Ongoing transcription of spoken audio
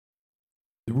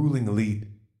The ruling elite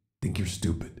think you're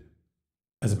stupid.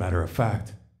 As a matter of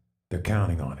fact, they're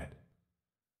counting on it.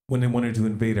 When they wanted to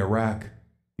invade Iraq,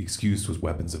 the excuse was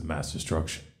weapons of mass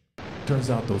destruction. Turns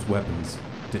out those weapons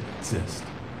didn't exist.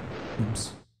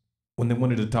 Oops. When they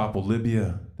wanted to topple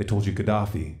Libya, they told you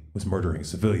Gaddafi was murdering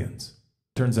civilians.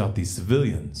 Turns out these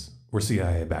civilians were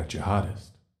CIA-backed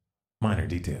jihadists. Minor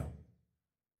detail.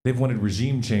 They've wanted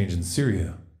regime change in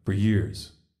Syria for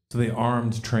years, so they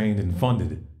armed, trained, and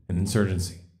funded an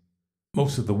insurgency.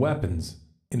 Most of the weapons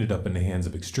ended up in the hands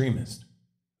of extremists,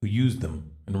 who used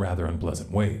them in rather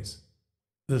unpleasant ways.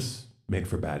 This made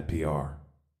for bad PR.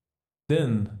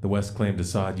 Then, the West claimed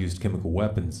Assad used chemical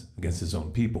weapons against his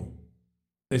own people.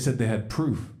 They said they had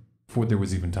proof before there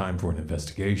was even time for an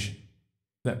investigation.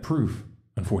 That proof,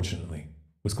 unfortunately,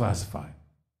 was classified.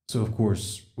 So, of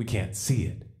course, we can't see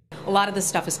it. A lot of this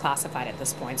stuff is classified at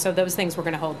this point, so those things we're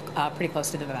going to hold pretty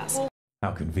close to the vest.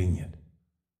 How convenient.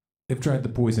 They've tried the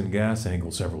poison gas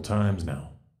angle several times now.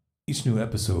 Each new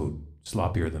episode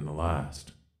sloppier than the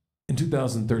last. In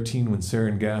 2013, when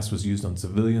sarin gas was used on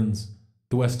civilians,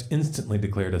 the West instantly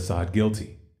declared Assad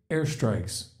guilty.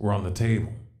 Airstrikes were on the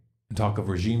table, and talk of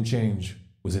regime change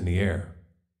was in the air.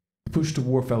 The push to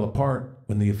war fell apart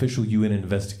when the official UN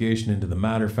investigation into the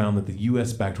matter found that the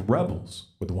US-backed rebels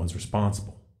were the ones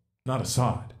responsible, not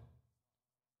Assad.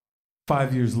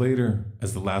 5 years later,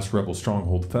 as the last rebel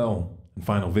stronghold fell and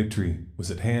final victory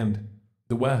was at hand,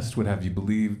 the West would have you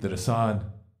believe that Assad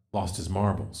lost his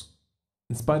marbles.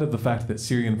 In spite of the fact that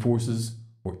Syrian forces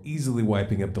were easily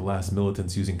wiping up the last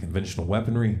militants using conventional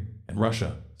weaponry, and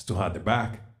Russia still had their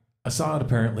back, Assad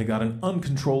apparently got an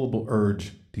uncontrollable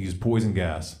urge to use poison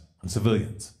gas on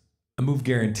civilians, a move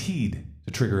guaranteed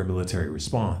to trigger a military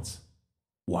response.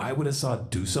 Why would Assad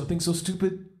do something so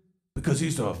stupid? Because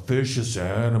he's a vicious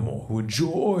animal who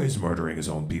enjoys murdering his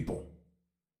own people.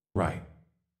 Right.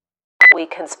 We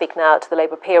can speak now to the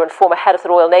Labour peer and former head of the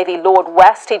Royal Navy, Lord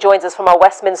West. He joins us from our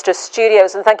Westminster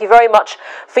studios, and thank you very much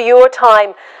for your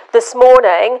time this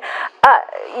morning.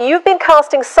 You've been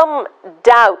casting some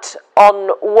doubt on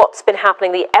what's been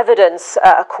happening, the evidence,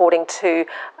 according to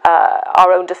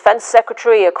our own Defence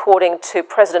Secretary, according to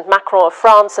President Macron of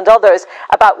France and others,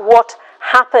 about what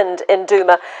happened in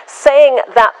Douma, saying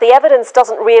that the evidence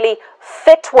doesn't really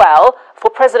fit well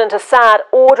for President Assad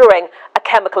ordering a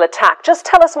chemical attack. Just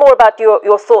tell us more about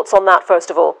your thoughts on that, first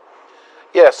of all.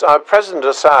 Yes, President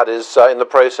Assad is in the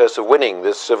process of winning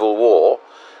this civil war,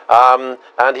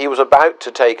 and he was about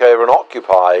to take over and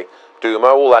occupy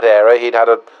Douma, all that area. He'd had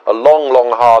a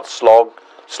long, hard slog,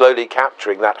 slowly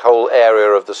capturing that whole area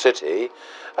of the city.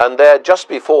 And there, just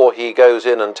before he goes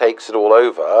in and takes it all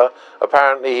over,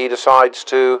 apparently he decides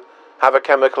to have a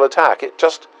chemical attack. It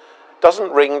just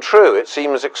doesn't ring true. It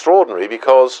seems extraordinary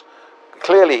because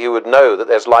clearly he would know that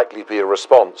there's likely to be a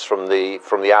response from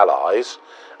the Allies.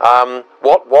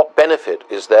 What benefit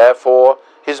is there for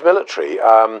his military?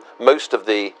 Most of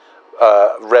the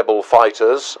rebel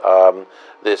fighters,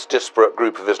 this disparate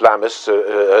group of Islamists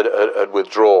had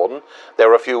withdrawn. There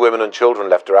were a few women and children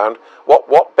left around.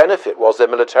 What benefit was there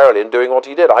militarily in doing what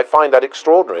he did? I find that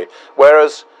extraordinary.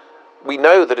 Whereas we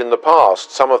know that in the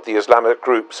past some of the Islamic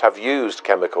groups have used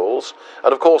chemicals,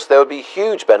 and of course there would be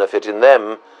huge benefit in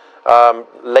them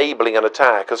labelling an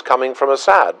attack as coming from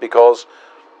Assad, because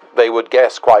they would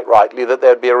guess quite rightly that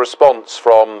there'd be a response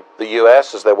from the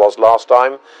US, as there was last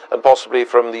time, and possibly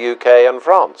from the UK and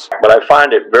France. But I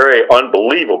find it very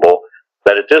unbelievable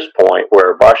that at this point,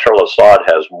 where Bashar al-Assad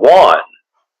has won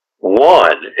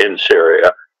in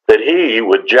Syria, that he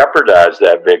would jeopardize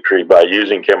that victory by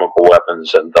using chemical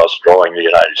weapons and thus drawing the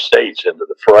United States into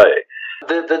the fray.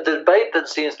 The debate that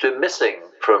seems to be missing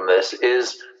from this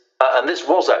is, and this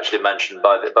was actually mentioned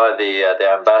by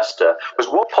the ambassador, was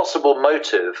what possible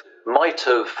motive might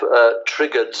have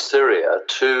triggered Syria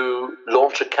to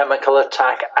launch a chemical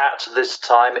attack at this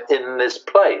time in this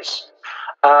place.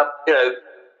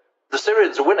 The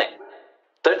Syrians are winning.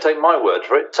 Don't take my word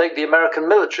for it. Take the American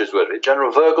military's word for it.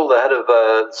 General Virgil, the head of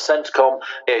CENTCOM,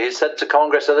 he said to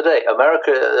Congress the other day,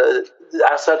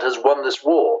 Assad has won this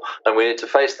war, and we need to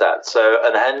face that. So,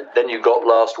 and then you got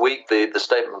last week the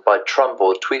statement by Trump,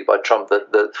 or the tweet by Trump,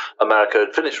 that America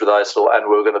had finished with ISIL and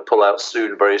we were going to pull out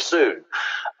soon, very soon.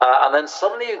 And then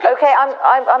suddenly you get... Okay,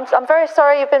 I'm very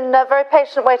sorry. You've been very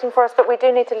patient waiting for us, but we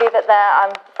do need to leave it there.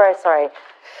 I'm very sorry.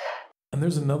 And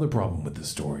there's another problem with this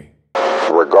story.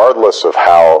 Regardless of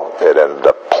how it ended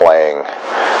up playing,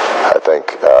 I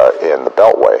think, in the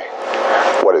Beltway,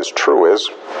 what is true is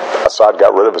Assad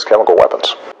got rid of his chemical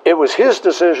weapons. It was his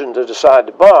decision to decide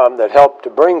to bomb that helped to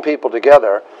bring people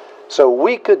together so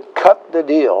we could cut the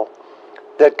deal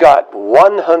that got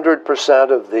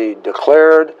 100% of the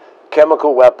declared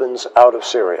chemical weapons out of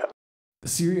Syria. The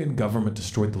Syrian government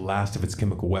destroyed the last of its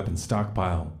chemical weapons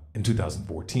stockpile in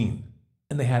 2014,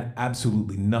 and they had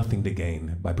absolutely nothing to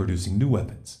gain by producing new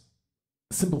weapons.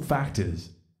 The simple fact is,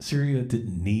 Syria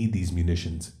didn't need these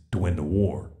munitions to win the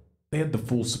war. They had the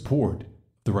full support of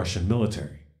the Russian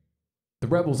military. The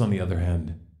rebels, on the other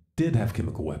hand, did have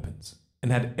chemical weapons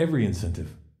and had every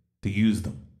incentive to use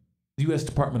them. The U.S.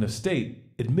 Department of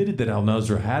State admitted that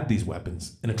al-Nusra had these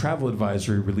weapons in a travel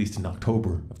advisory released in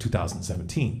October of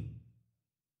 2017.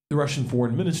 The Russian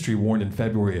Foreign Ministry warned in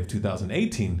February of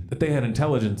 2018 that they had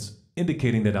intelligence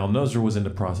indicating that al-Nusra was in the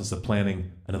process of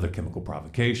planning another chemical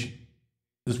provocation.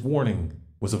 This warning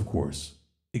was, of course,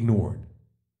 ignored.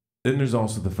 Then there's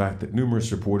also the fact that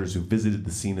numerous reporters who visited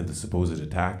the scene of the supposed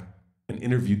attack and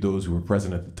interviewed those who were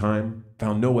present at the time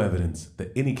found no evidence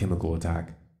that any chemical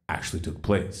attack actually took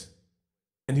place.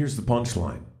 And here's the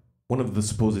punchline. One of the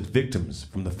supposed victims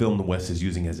from the film the West is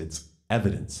using as its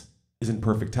evidence is in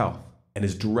perfect health and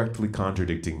is directly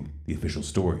contradicting the official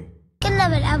story. The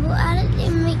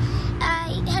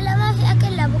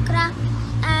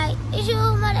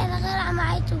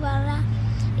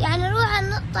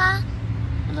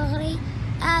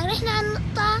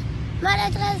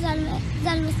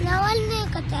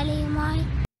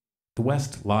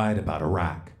West lied about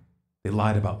Iraq. They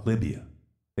lied about Libya.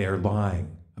 They are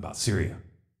lying about Syria.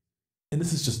 And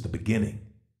this is just the beginning.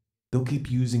 They'll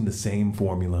keep using the same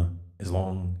formula as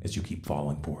long as you keep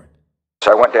falling for it.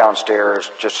 So I went downstairs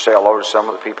just to say hello to some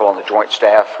of the people on the joint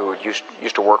staff who had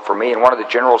used to work for me, and one of the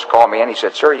generals called me in. He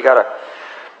said, "Sir, you got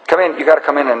to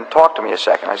come in and talk to me a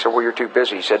second." I said, "Well, you're too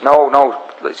busy." He said, No.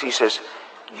 He says,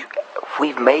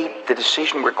 "We've made the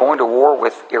decision. We're going to war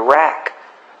with Iraq."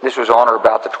 This was on or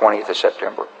about the 20th of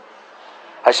September.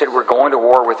 I said, "We're going to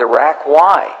war with Iraq.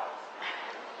 Why?"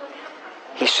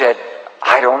 He said,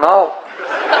 "I don't know."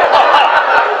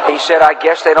 He said, "I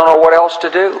guess they don't know what else to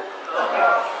do."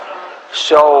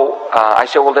 So I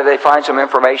said, "Well, did they find some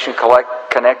information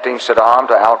connecting Saddam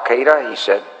to Al-Qaeda?" He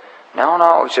said,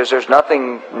 No. He says, "There's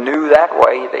nothing new that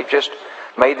way. They've just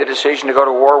made the decision to go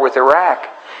to war with Iraq."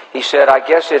 He said, "I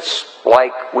guess it's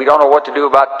like we don't know what to do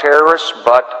about terrorists,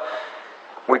 but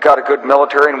we've got a good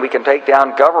military and we can take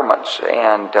down governments."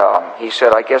 And he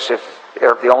said, "I guess if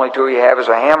the only tool you have is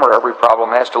a hammer, every problem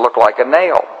has to look like a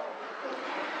nail."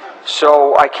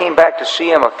 So I came back to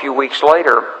see him a few weeks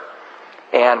later,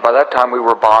 and by that time we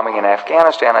were bombing in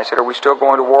Afghanistan. I said, "Are we still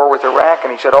going to war with Iraq?"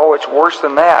 And he said, "Oh, it's worse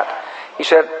than that." He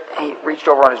said, he reached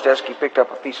over on his desk, he picked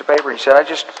up a piece of paper, and he said, I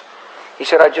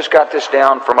just got this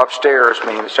down from upstairs,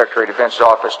 meaning the Secretary of Defense's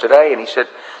office today, and he said,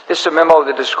 "This is a memo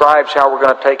that describes how we're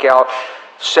going to take out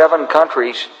 7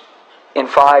 countries in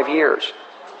 5 years,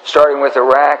 starting with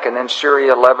Iraq and then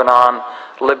Syria, Lebanon,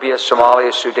 Libya,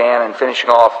 Somalia, Sudan, and finishing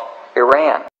off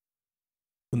Iran."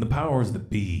 When the powers that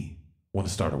be want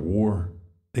to start a war,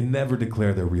 they never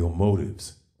declare their real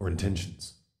motives or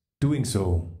intentions. Doing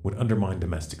so would undermine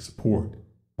domestic support,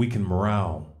 weaken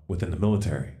morale within the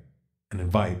military, and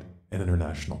invite an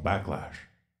international backlash.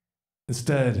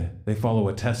 Instead, they follow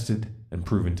a tested and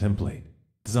proven template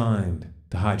designed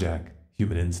to hijack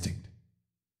human instinct.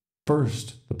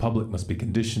 First, the public must be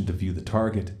conditioned to view the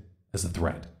target as a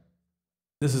threat.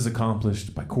 This is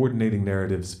accomplished by coordinating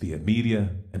narratives via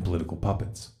media and political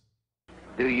puppets.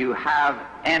 Do you have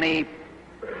any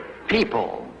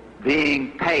people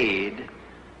being paid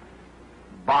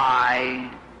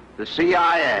by the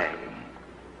CIA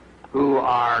who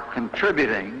are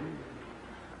contributing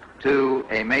to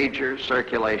a major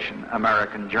circulation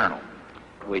American journal?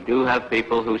 We do have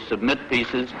people who submit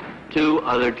pieces to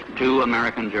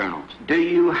American journals. Do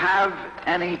you have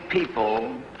any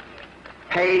people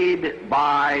paid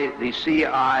by the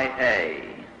CIA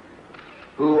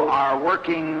who are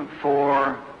working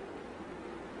for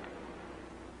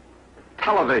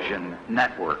television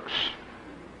networks?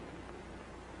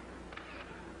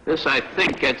 This, I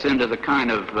think, gets into the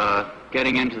kind of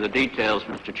getting into the details,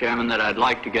 Mr. Chairman, that I'd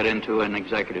like to get into in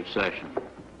executive session.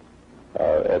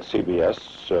 At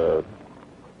CBS,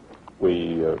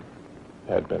 we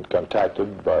had been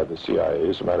contacted by the CIA.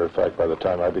 As a matter of fact, by the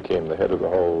time I became the head of the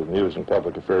whole News and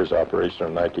Public Affairs operation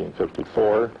in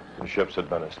 1954, the ships had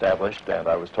been established, and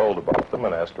I was told about them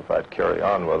and asked if I'd carry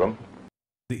on with them.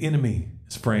 The enemy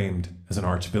is framed as an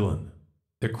arch-villain.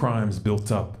 Their crimes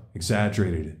built up,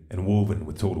 exaggerated, and woven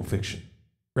with total fiction.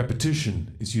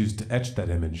 Repetition is used to etch that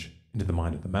image into the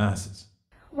mind of the masses.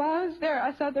 While I was there,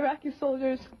 I saw the Iraqi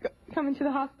soldiers come into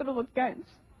the hospital with guns.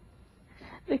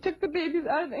 They took the babies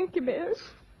out of the incubators.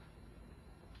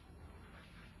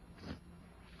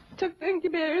 Took the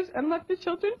incubators and left the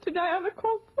children to die on the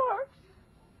cold floor.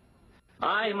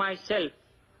 I myself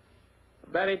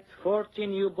buried 40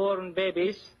 newborn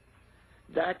babies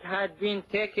that had been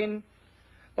taken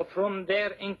from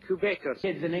their incubators.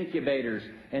 Kids in incubators,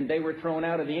 and they were thrown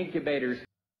out of the incubators.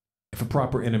 If a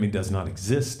proper enemy does not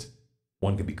exist,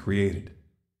 one can be created.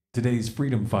 Today's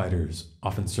freedom fighters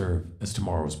often serve as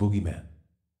tomorrow's boogeyman.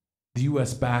 The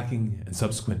U.S. backing and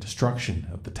subsequent destruction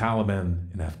of the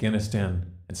Taliban in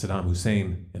Afghanistan and Saddam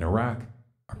Hussein in Iraq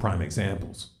are prime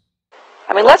examples.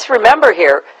 I mean, let's remember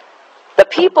here, the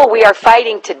people we are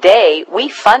fighting today, we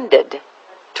funded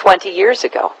 20 years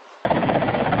ago.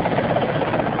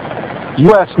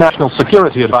 U.S. National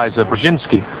Security Advisor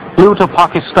Brzezinski flew to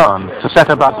Pakistan to set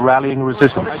about rallying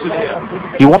resistance.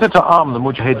 He wanted to arm the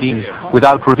Mujahideen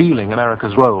without revealing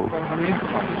America's role.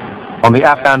 On the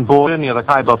Afghan border near the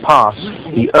Khyber Pass,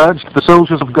 he urged the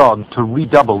soldiers of God to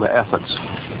redouble their efforts.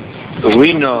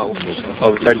 We know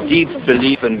of their deep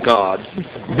belief in God,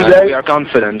 and we are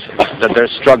confident that their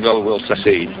struggle will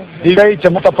succeed.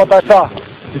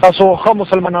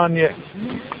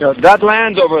 That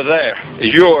land over there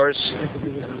is yours.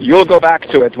 You'll go back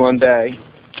to it one day,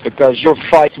 because your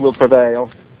fight will prevail,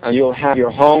 and you'll have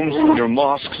your homes and your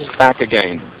mosques back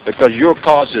again, because your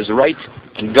cause is right,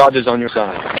 and God is on your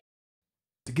side.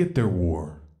 To get their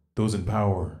war, those in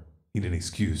power need an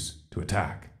excuse to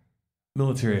attack.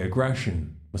 Military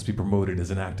aggression must be promoted as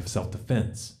an act of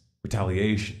self-defense,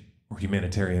 retaliation, or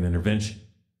humanitarian intervention.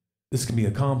 This can be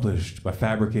accomplished by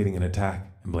fabricating an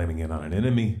attack and blaming it on an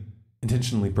enemy,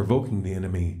 intentionally provoking the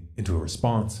enemy into a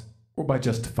response, or by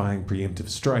justifying preemptive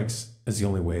strikes as the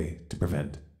only way to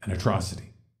prevent an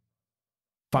atrocity.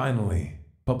 Finally,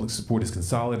 public support is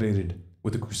consolidated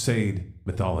with the crusade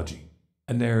mythology,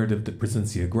 a narrative that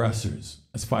presents the aggressors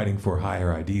as fighting for a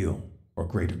higher ideal or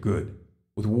greater good,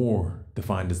 with war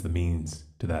defined as the means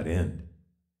to that end.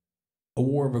 A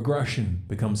war of aggression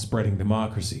becomes spreading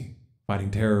democracy,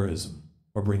 fighting terrorism,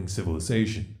 or bringing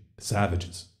civilization to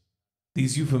savages.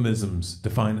 These euphemisms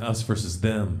define us versus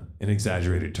them in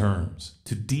exaggerated terms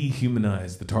to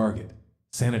dehumanize the target,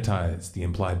 sanitize the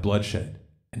implied bloodshed,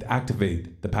 and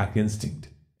activate the pack instinct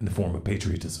in the form of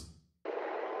patriotism.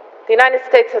 The United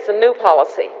States has a new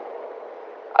policy,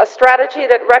 a strategy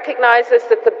that recognizes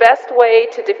that the best way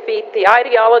to defeat the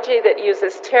ideology that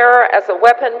uses terror as a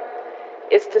weapon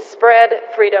is to spread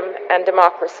freedom and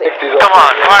democracy. Come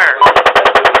on, fire!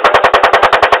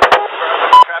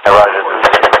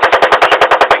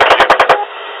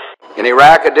 In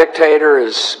Iraq, a dictator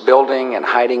is building and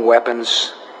hiding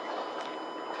weapons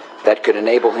that could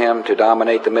enable him to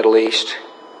dominate the Middle East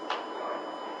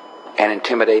and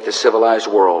intimidate the civilized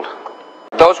world.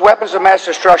 Those weapons of mass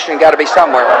destruction got to be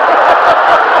somewhere.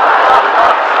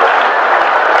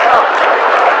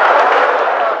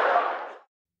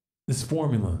 This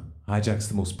formula hijacks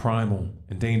the most primal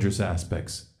and dangerous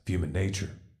aspects of human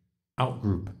nature.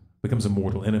 Outgroup becomes a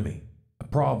mortal enemy, a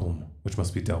problem which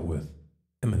must be dealt with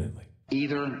imminently.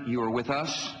 Either you are with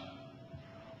us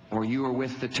or you are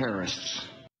with the terrorists.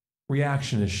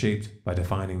 Reaction is shaped by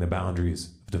defining the boundaries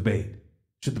of debate.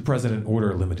 Should the president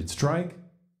order a limited strike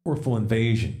or a full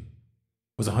invasion?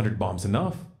 Was 100 bombs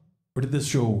enough, or did this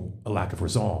show a lack of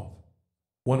resolve?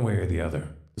 One way or the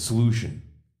other, the solution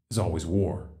is always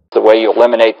war. The way you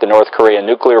eliminate the North Korean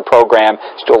nuclear program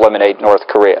is to eliminate North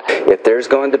Korea. If there's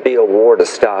going to be a war to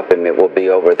stop him, it will be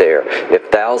over there. If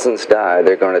thousands die,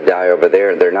 they're going to die over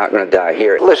there. They're not going to die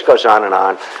here. The list goes on and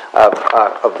on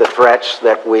of the threats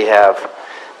that we have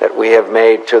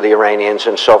made to the Iranians,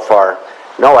 and so far,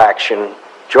 no action.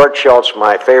 George Shultz,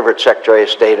 my favorite Secretary of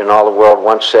State in all the world,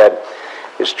 once said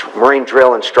his Marine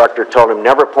drill instructor told him,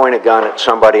 never point a gun at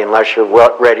somebody unless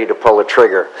you're ready to pull a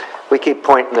trigger. We keep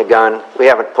pointing the gun. We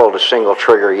haven't pulled a single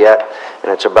trigger yet,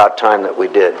 and it's about time that we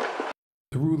did.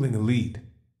 The ruling elite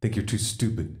think you're too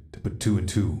stupid to put two and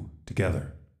two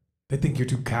together. They think you're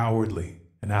too cowardly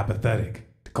and apathetic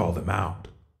to call them out.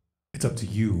 It's up to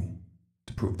you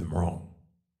to prove them wrong.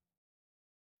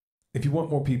 If you want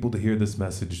more people to hear this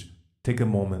message, take a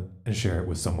moment and share it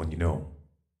with someone you know.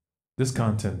 This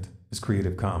content is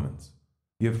Creative Commons.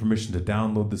 You have permission to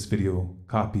download this video,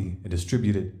 copy, and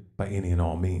distribute it by any and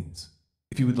all means.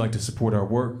 If you would like to support our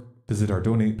work, visit our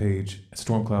donate page at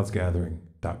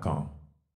stormcloudsgathering.com.